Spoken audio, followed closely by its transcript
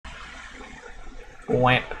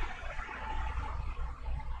Wamp.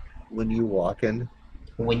 When you walk in.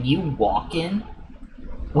 When you walk in?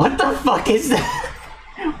 What the fuck is that?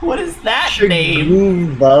 What is that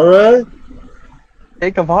name? Guevara?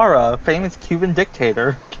 Che Guevara, famous Cuban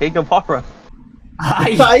dictator. Che Guevara.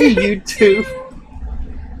 Hi, YouTube.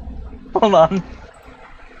 Hold on.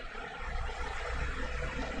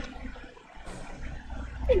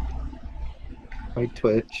 My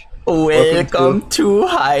Twitch. Welcome to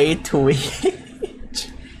Hi Twitch.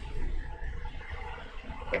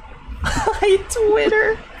 Hi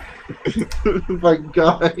Twitter. Oh my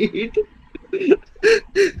god.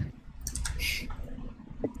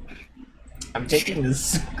 I'm taking the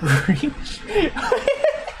screen.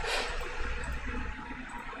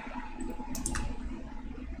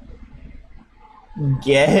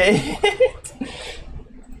 Get it?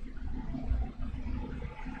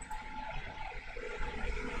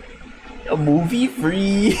 A movie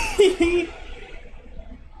free.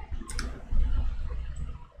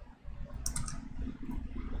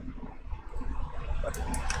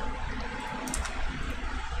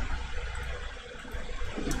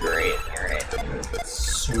 Great, alright.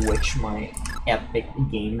 Switch my epic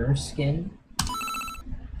gamer skin.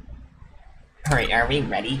 Alright, are we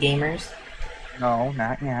ready, gamers? No,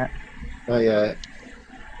 not yet. Not yet.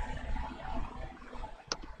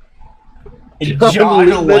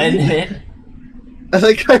 John Lennon. I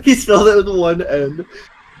like how he spelled it with one N.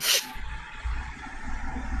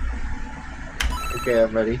 Okay,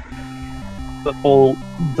 I'm ready. The whole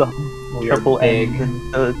triple big.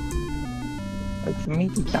 egg. It's me,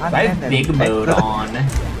 John I have Lennon. big mode on.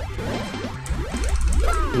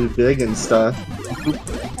 You're big and stuff.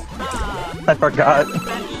 I forgot.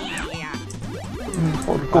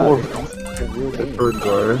 Gore. For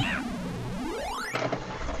gore.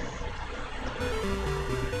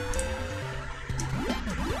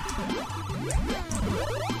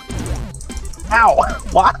 Ow!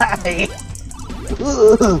 Why? I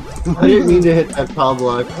didn't mean to hit that power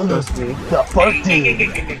block, trust me.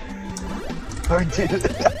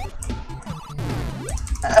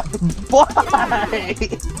 Why?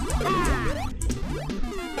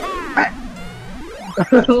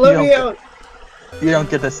 Let me out! You don't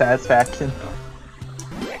get the satisfaction.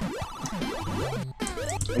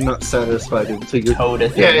 I'm not satisfied until you're Toad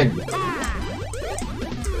dead.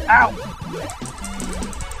 Ow!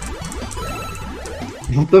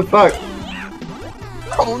 What the fuck?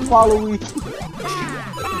 Oh, Waluigi!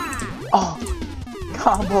 Oh,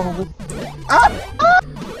 combo!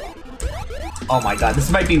 Oh my god,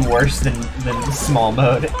 this might be worse than small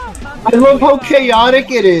mode. I love how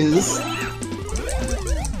chaotic it is!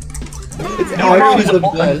 It's No wonder, actually the it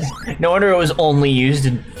was best. no wonder it was only used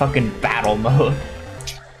in fucking battle mode.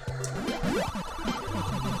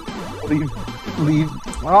 Leave.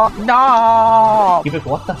 Oh, no! Cubic,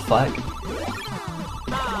 what the fuck?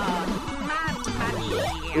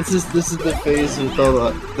 This is the phase with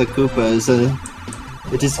all the Koopas,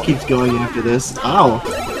 it just keeps going after this. Ow!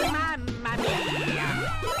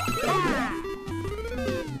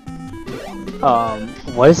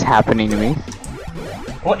 What is happening to me?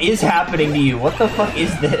 What is happening to you? What the fuck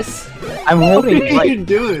is this? I'm holding What are you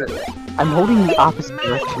doing? I'm holding the opposite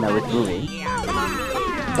direction I was moving.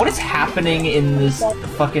 What is happening in this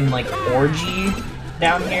fucking, like, orgy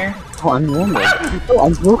down here? Oh, I'm normal. Oh,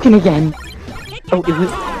 I'm broken again. Oh,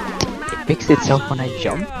 it fixed itself when I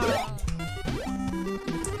jumped.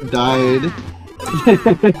 Died.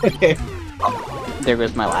 There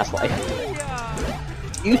goes my last life.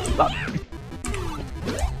 You suck.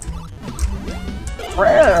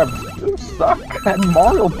 Crabs! You suck at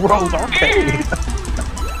Mario Bros. Arcade!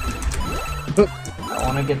 I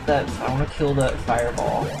wanna get that. I wanna kill that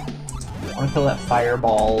fireball. I wanna kill that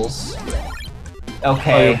fireballs.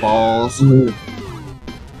 Okay. Fireballs.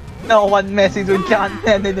 No one messes with John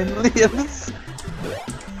Lennon and lives!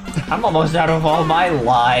 I'm almost out of all my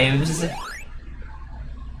lives.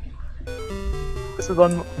 This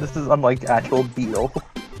is unlike actual Beetle.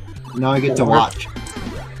 Now I get to watch.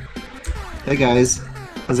 Hey guys,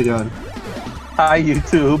 how's it going? Hi,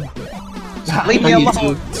 YouTube. Leave me Hi,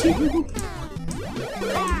 alone!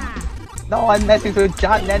 No one messes with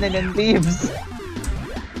John Lennon and leaves!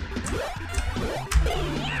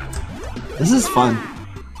 This is fun.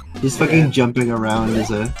 Just fucking jumping around as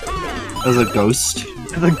a ghost.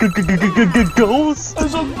 It's a ghost!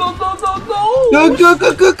 There's a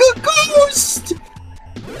Ghost!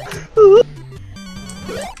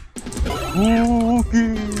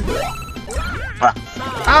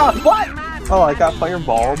 Ah, what? Oh, I got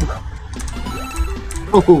fireballed.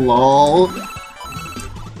 Oh lol.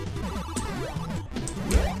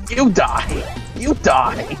 You die! You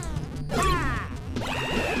die!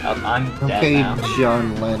 I'm dead Okay, now.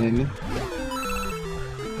 John Lennon.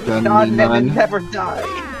 John Lennon Lennon. never died.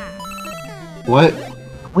 What?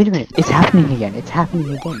 Wait a minute, it's happening again. It's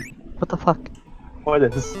happening again. What the fuck? What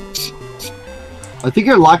is? I think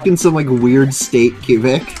you're locked in some like weird state,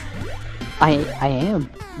 Cubic. I am.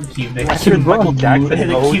 Cubics That's your and Michael Jackson the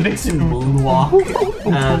mode. Cubics and Moonwalk.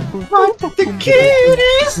 The kid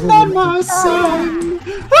is not my son.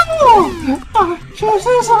 Oh, just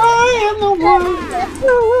as I am the one.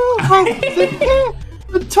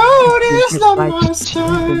 The toad is not my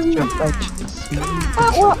son.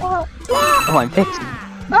 Oh, I'm fixed.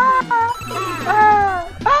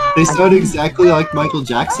 They sound exactly like Michael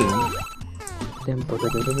Jackson.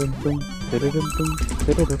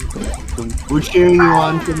 We're cheering you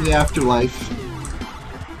on from the afterlife.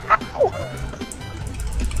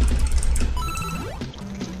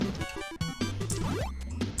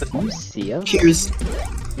 Can you see us? Cheers.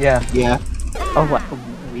 Yeah. Yeah, Oh, what?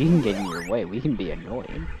 We can get in your way. We can be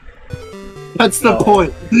annoying. that's the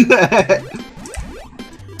point.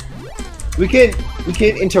 we can't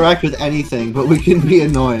interact with anything, but we can be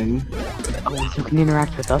annoying. Oh, you can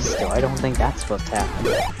interact with us still. I don't think that's supposed to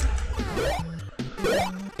happen.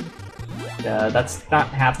 That's not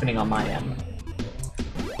happening on my end.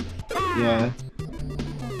 Yeah.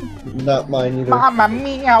 Not mine either. Mamma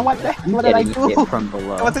mia! What the? You What did I getting do? hit from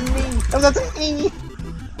below. That wasn't me. That wasn't me.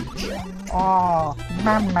 Oh,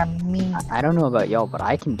 mamma mia! I don't know about y'all, but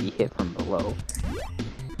I can be hit from below.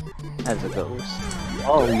 As a ghost.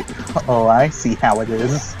 Oh, I see how it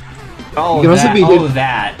is. Oh, You can also that. be Oh, hit-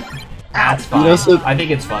 that. That's You fine. can also- I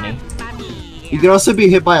think it's funny. You can also be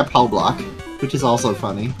hit by a POW block, which is also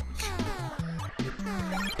funny.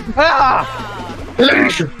 Ah!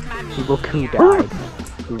 Look who died.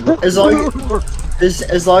 Look As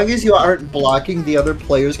long as you aren't blocking the other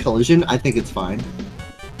player's collision, I think it's fine.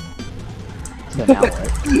 so now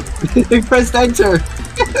what? I pressed enter.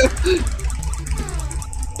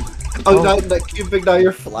 Oh, now, Cubic, now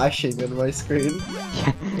you're flashing on my screen.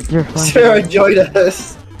 You're fine. Sarah, join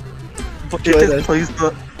us. It Join just us. plays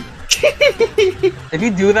the. If you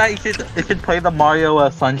do that, it should play the Mario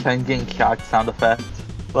Sunshine getting shocked sound effect.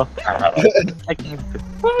 Look, I can't.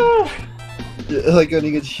 Like when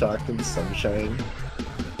you get shocked in the sunshine.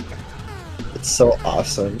 It's so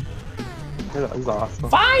awesome. That was awesome.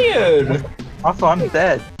 Fired! Also, I'm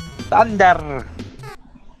dead. Thunder.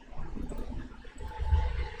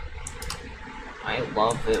 I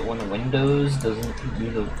love it when Windows doesn't do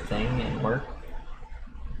the thing and work.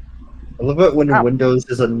 I love it when Ow. Windows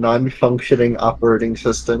is a non-functioning operating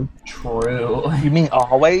system. True. You mean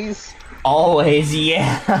always? Always,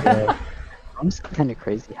 yeah. Yeah. It's kind of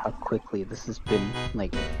crazy how quickly this has been,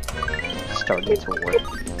 like, starting to work.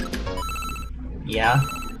 Yeah.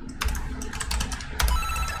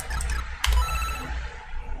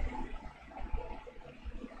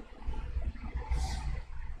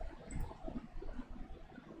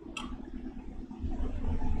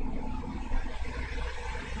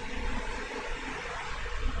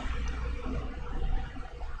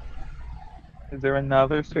 Is there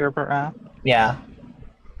another server app? Yeah.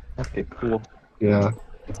 Okay, cool. Yeah.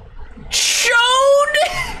 Chode!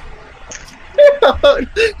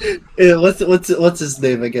 Yeah, what's his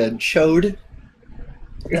name again? Chode?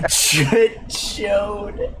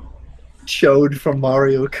 Chode. Chode from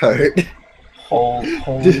Mario Kart.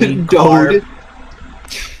 Holy Dode. carp.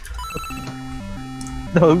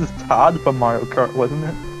 No, it was Todd from Mario Kart, wasn't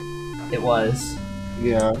it? It was.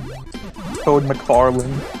 Yeah. Toad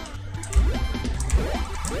McFarlane.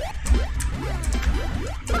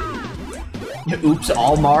 Oops,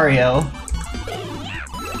 all Mario.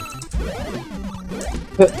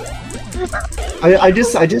 I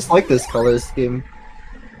just like this color scheme.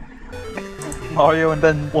 Mario and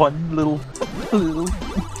then one little.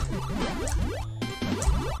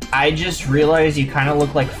 I just realized you kind of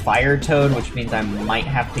look like Fire Toad, which means I might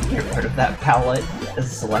have to get rid of that palette as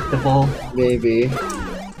selectable. Maybe.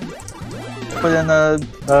 Put in a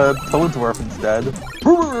Toadsworth instead.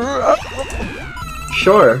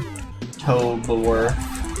 Sure. Toadworth.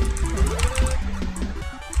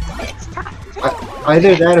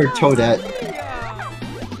 Either that or Toadette.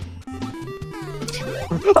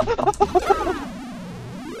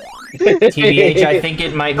 TBH, I think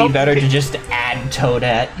it might be better to just add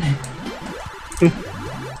Toadette.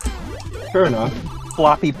 Fair enough.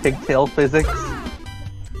 Floppy pigtail physics.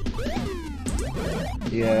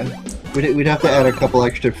 Yeah. We'd have to add a couple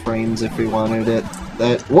extra frames if we wanted it.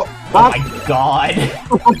 That what? Oh my god!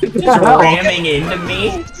 Just ramming into me?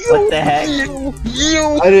 What the heck?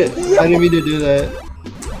 I didn't mean to do that.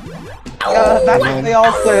 That's what they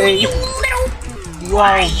all say.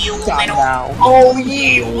 Why you little? Now. Oh,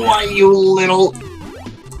 you little...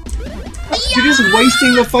 You're just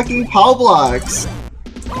wasting the fucking POW blocks!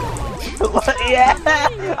 Yeah!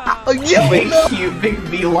 Oh, yeah! Big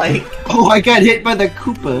Cubic be like... Oh, I got hit by the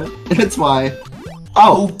Koopa. That's why.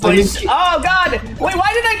 Oh, I mean, Oh god! Wait,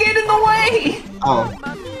 why did I get in the way? oh.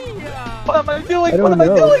 What am I doing? I don't What am I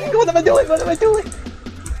know. doing? What am I doing? What am I doing?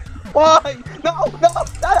 Why? No!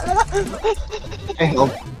 I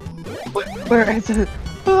help. Where is it?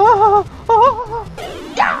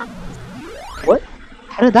 Yeah! What?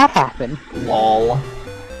 How did that happen? Lol.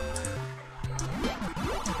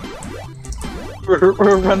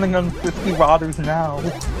 We're running on 50 rotters now.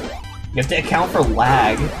 You have to account for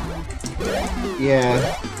lag. Yeah.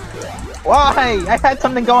 Why? I had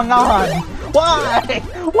something going on. Why?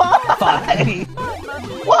 Why?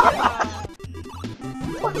 Why?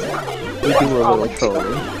 We do a little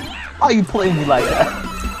trolling. Why are you playing me like that?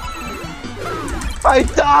 I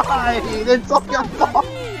died! It's all your fault!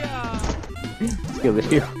 Let's go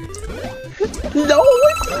with you. No,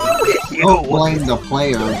 it's you! Don't blame the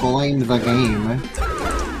player, blame the game.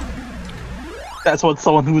 That's what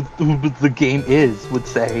someone who the game is would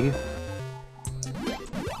say.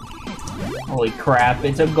 Holy crap,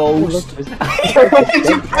 it's a ghost. Did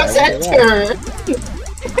you press enter?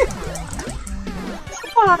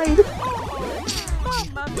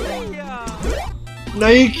 Now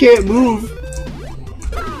you can't move.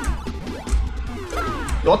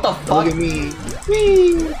 What the Look fuck? at me.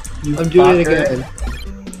 Whee! You I'm doing it fucker.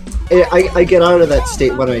 again. I get out of that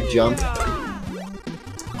state when I jump.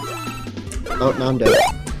 Oh, now I'm dead.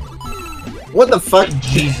 What the fuck?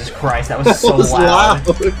 Jesus Christ, that was so That was loud.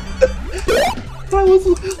 loud. That was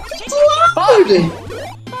loud.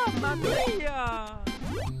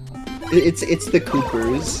 It's the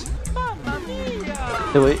Coopers.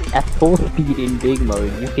 So at full speed in big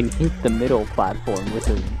mode, you can hit the middle platform with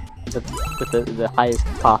the highest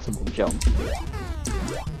possible jump.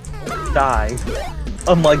 Die.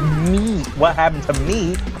 Unlike me, what happened to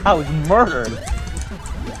me? I was murdered.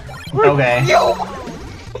 Okay. Yo!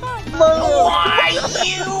 Why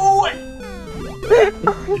you?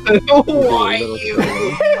 Why you?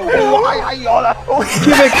 Why are you on a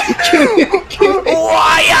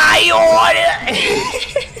Why are you on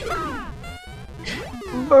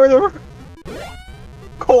murder?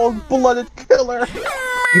 Cold-blooded killer.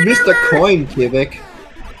 You missed a coin, Kivik.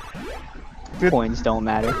 Coins don't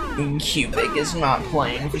matter. Cubic is not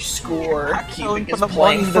playing for score. Cubic is for the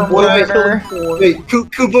playing money for the boy murder. Wait,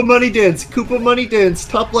 Koopa money dance. Koopa money dance.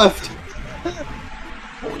 Top left.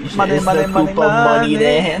 Holy shit, Money, it's money, the money, Koopa money money.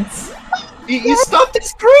 dance. You stopped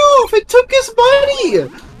his groove. It took his money.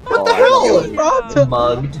 What the hell? Robbed a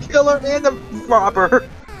Mugged. killer and a robber.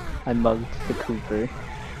 I mugged the Cooper.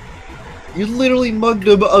 You literally mugged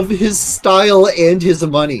him of his style and his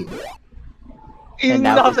money. He's And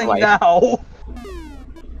now he's nothing like- now.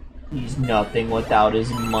 He's nothing without his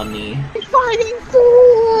money. He's fighting for.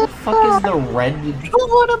 What the fuck is the red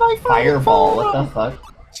What am I fireball? What the fuck?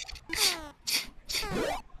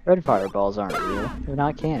 Red fireballs aren't real. They're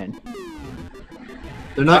not canon.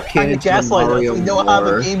 They're not Trying canon to to gaslight us. Mario We know how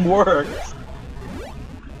the lore. game works.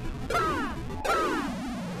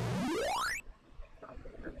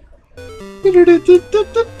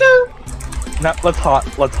 Now, let's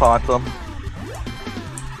haunt them.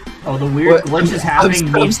 Oh, the weird glitch is happening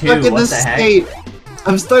to me I'm stuck too. in What this the heck? state.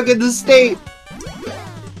 I'm stuck in this state.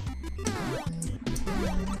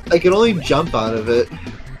 I can only jump out of it.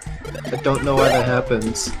 I don't know why that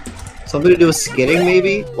happens. Something to do with skidding,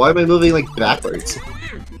 maybe? Why am I moving like backwards?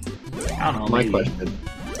 I don't know. My maybe. question.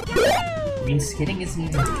 I mean, skidding isn't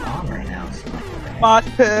even on right now. So. Mosh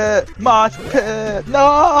pit! Mosh pit!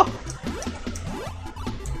 No!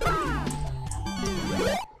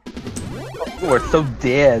 You are so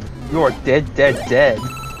dead. You are dead, dead, dead.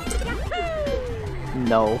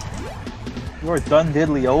 No. You are done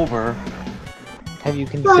diddly over. Have you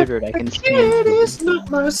considered I can It stand is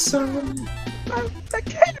not my son.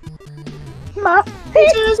 My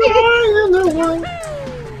It is I am the one.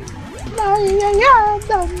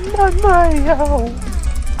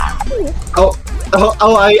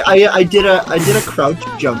 I did a crouch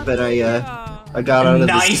jump and I got out of the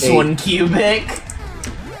Nice state. one, Cubic.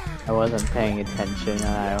 I wasn't paying attention and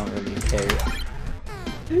I don't really care.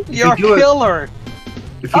 You're a do it- killer!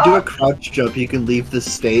 If you do a crouch jump, you can leave the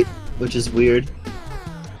state, which is weird.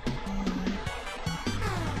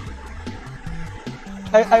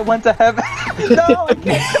 I went to heaven. No, I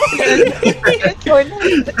can't join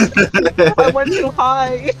it. I went too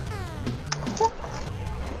high.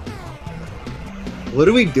 What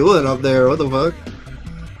are we doing up there? What the fuck?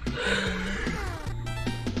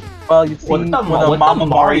 Well, you see What when the, a what Mama the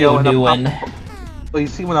Mario and a doing? Well, you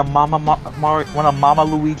see when a Mama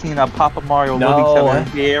Luigi and a Papa Mario love each No. other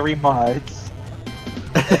very much.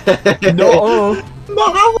 No.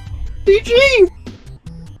 PG.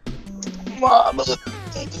 Mama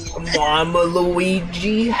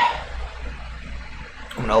Luigi. I'm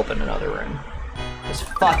gonna open another room. Just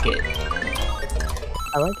fuck it.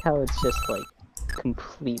 I like how it's just like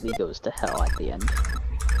completely goes to hell at the end.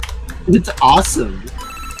 It's awesome.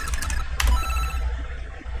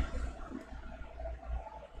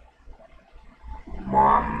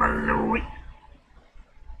 Mama Luigi.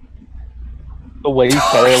 The way he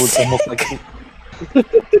said it was almost like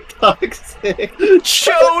Toxic.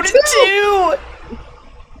 Chode too.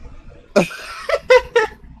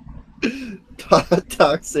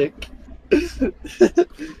 Toxic.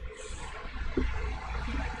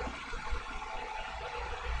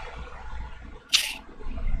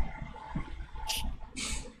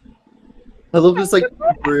 I love this like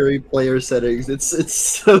temporary player settings. It's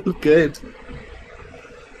so good.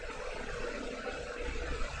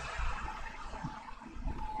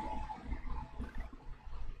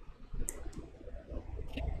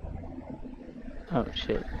 Oh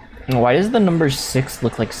shit. Why does the number 6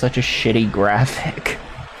 look like such a shitty graphic?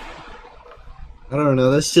 I don't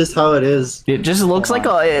know. That's just how it is. It just looks like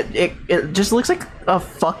it just looks like a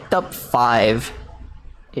fucked up 5.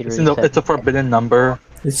 it's a forbidden number.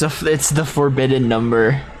 It's the forbidden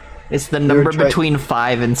number. It's the number try- between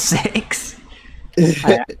 5 and 6.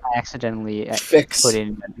 I accidentally Fix. put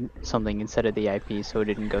in something instead of the IP, so it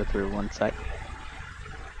didn't go through one sec.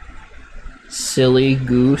 Silly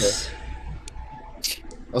goose.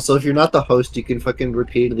 Also, if you're not the host, you can fucking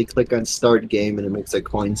repeatedly click on start game and it makes a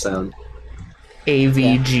coin sound.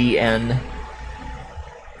 AVGN.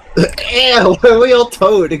 Yeah, why are we all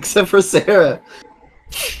Toad except for Sarah?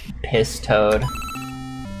 Piss Toad.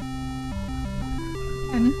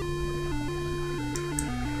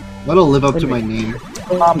 That'll live up to my name.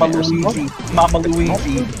 Mama Luigi. Mama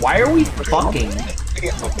Luigi. Why are we fucking?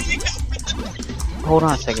 Hold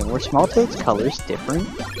on a second, were Small Toad's colors different?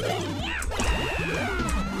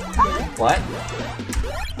 What?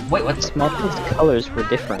 Wait, what? Small Toad's colors were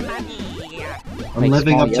different. I'm Like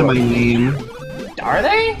living small up to my yellow. name. Are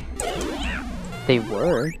they? They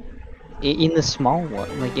were. In the small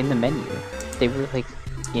one, like in the menu, they were like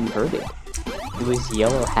inverted. It was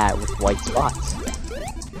yellow hat with white spots.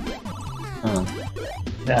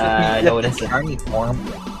 No, it isn't. Tiny form.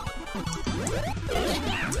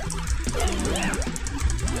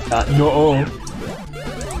 No.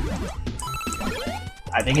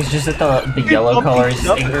 I think it's just that the yellow color is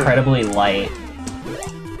incredibly light.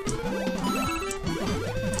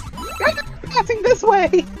 Passing this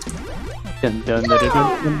way. Dun dun dun dun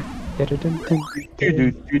dun dun dun dun dun.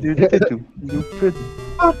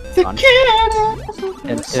 The kid!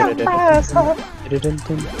 Dun dun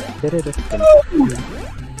dun dun dun dun.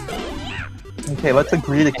 Okay, let's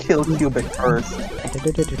agree to kill Cubic first.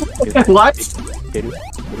 What?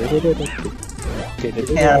 Can't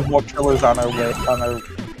have more killers on our way, on our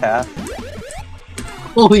path.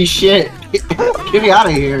 Holy shit! Get me out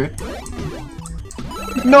of here!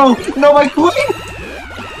 No! No, my queen!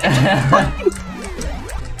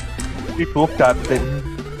 We both got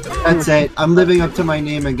bitten. That's it. I'm living up to my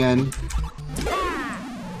name again.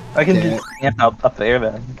 I can Yeah. just camp up there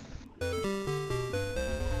then.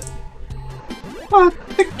 But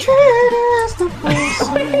the kid is the first.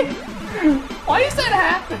 Why is that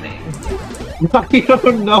happening? I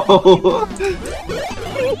don't know.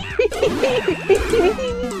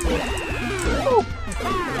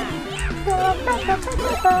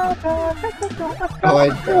 Oh, I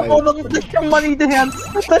died. Oh, the money dance!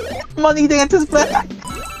 The money dance is back!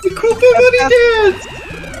 The Koopa Money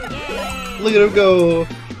Dance! Look at him go.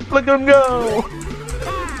 Look at him go!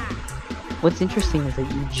 What's interesting is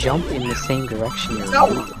that you jump in the same direction you're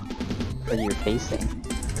moving, or you're facing.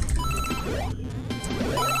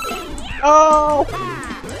 Oh!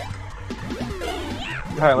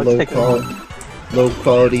 Alright, let's take it. Low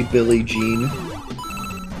quality Billie Jean.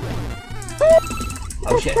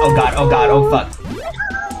 Oh shit! Oh god! Oh god! Oh fuck!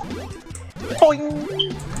 Boing!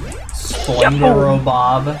 Spoingero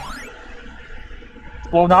Bob.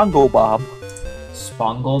 Blonango Bob.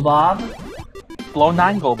 Spongle Bob.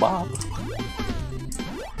 Blonango Bob.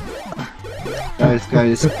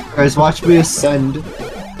 Guys, watch me ascend.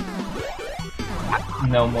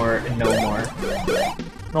 No more. No more.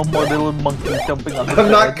 No more little monkeys jumping on the I'm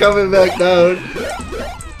not coming back down.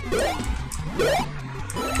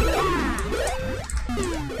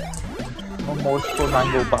 No more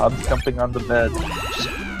Blonango Bobs jumping on the bed.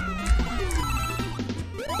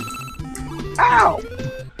 Ow!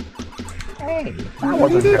 Hey, that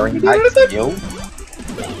wasn't very nice of you.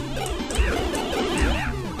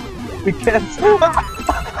 Because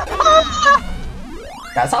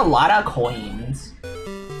That's a lot of coins.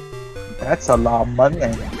 that's a lot of money.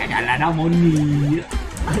 I got a lot of money.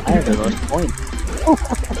 I have the most points.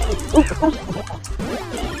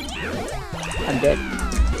 I'm dead.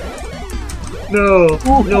 No,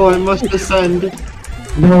 no, I must ascend.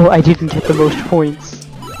 No, I didn't get the most points.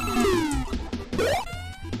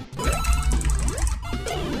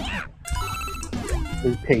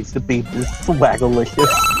 It pays to be this swagalicious.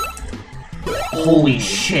 Holy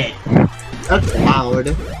shit. That's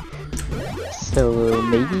loud. So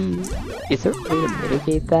maybe is there a way to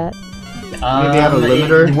mitigate that? Maybe have a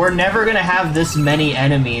limiter? We're never gonna have this many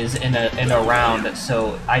enemies in a round,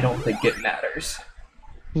 so I don't think it matters.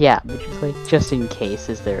 Yeah, but just in case,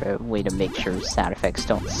 is there a way to make sure sound effects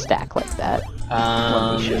don't stack like that?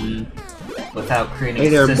 Without creating Hey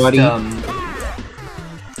there, a buddy. system,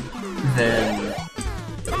 then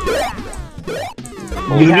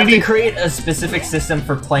we have to create a specific system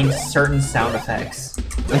for playing certain sound effects.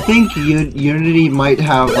 I think Unity might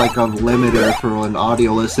have like a limiter for an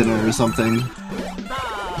audio listener or something.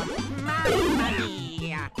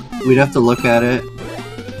 We'd have to look at it.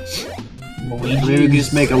 Maybe we could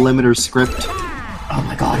just make a limiter script. Oh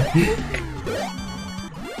my god.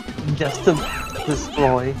 Just to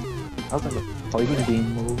destroy. I was like a fighting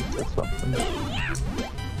game move or something.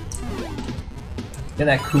 Look at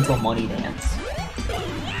that Koopa money dance.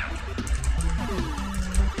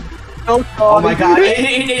 Oh my god,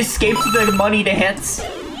 it escaped the money dance.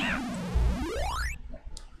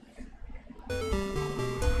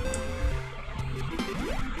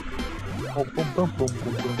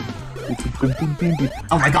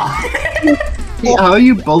 Oh my god. Hey, how are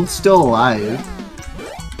you both still alive?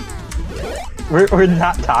 We're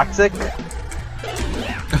not toxic.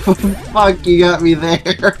 Fuck, you got me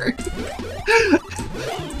there.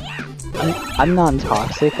 I'm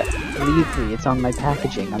non-toxic. Believe me, it's on my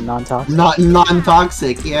packaging. I'm non-toxic. Not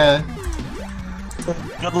non-toxic, yeah.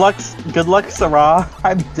 Good luck, Sarah.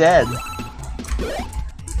 I'm dead.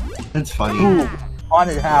 That's funny. Ooh,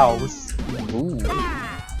 haunted house. Ooh.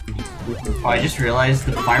 Oh, I just realized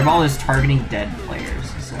the fireball is targeting dead players,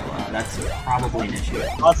 so that's probably an issue.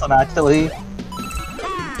 Awesome, actually.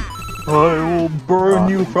 I will burn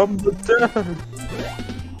you from the dead.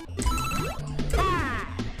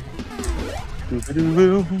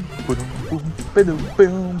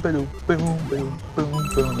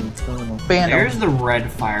 There's the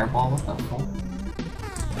red fireball. What the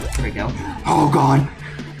fuck? There we go. Oh god.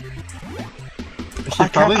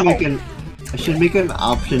 I should make an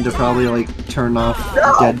option to probably like turn off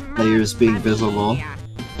dead players being visible.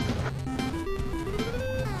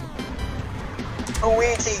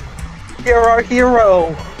 Luigi, you're our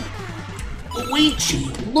hero. Luigi,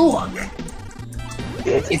 look!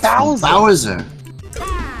 It's Bowser. Bowser.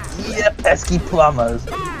 Yeah, pesky plumbers.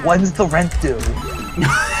 When's the rent due?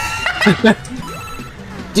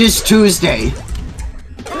 This Tuesday.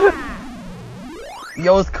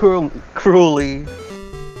 Yours cruelly.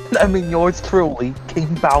 I mean, yours truly,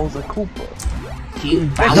 King Bowser Koopa. King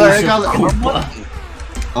Bowser Bowser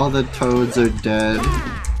Koopa. All the toads are dead.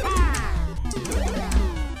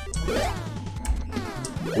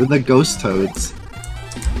 We're the ghost toads.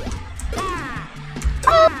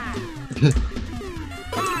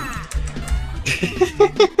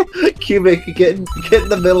 Cubic, get in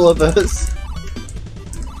the middle of us.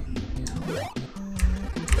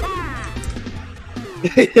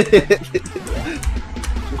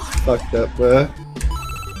 Fucked up, bro.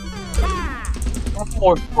 One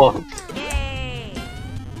more book.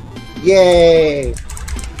 Yay!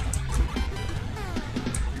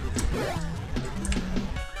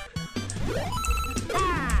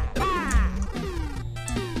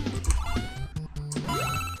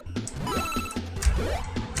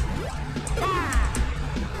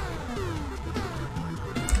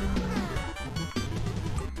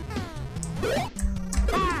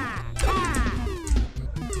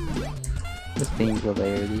 The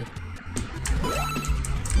singularity.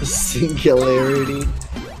 Singularity.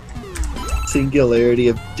 Singularity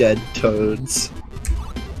of dead toads.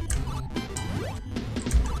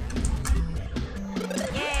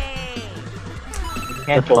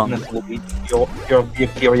 Can't The open this movie. You're the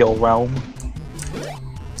Imperial Realm.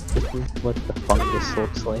 This is what the fungus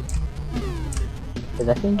looks like. Is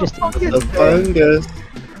that thing just The fungus.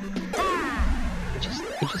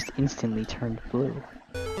 it just instantly turned blue.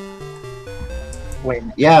 Wait,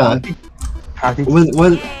 Yeah. how did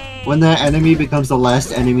When that enemy becomes the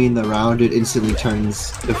last enemy in the round, it instantly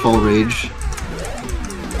turns to full rage.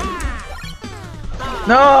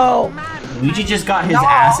 No! Luigi just got his No.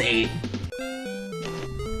 ass ate.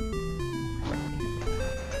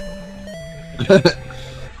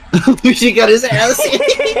 Luigi got his ass ate.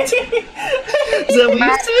 Is that what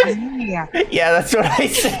you said? Yeah, that's what I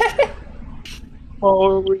said.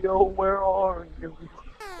 Mario, where are you?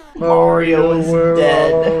 Mario is where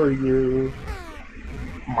dead. are you?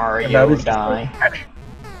 Mario die.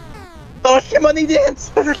 Oh, Shimony dance!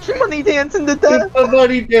 There's a Shimony dance in the death! A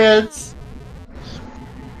money dance.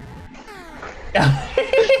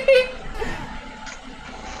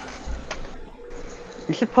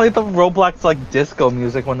 You should play the Roblox like disco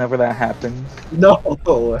music whenever that happens. No.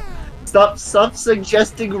 Stop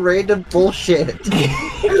suggesting random bullshit.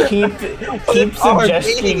 keep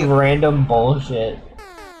suggesting random bullshit.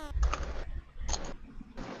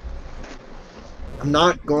 I'm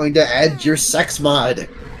not going to add your sex mod.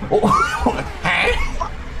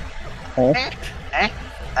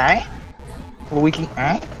 Luigi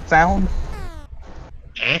sound?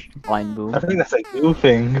 Vine boom. I think that's a new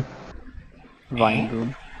thing. Vine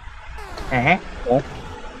boom.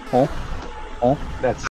 That's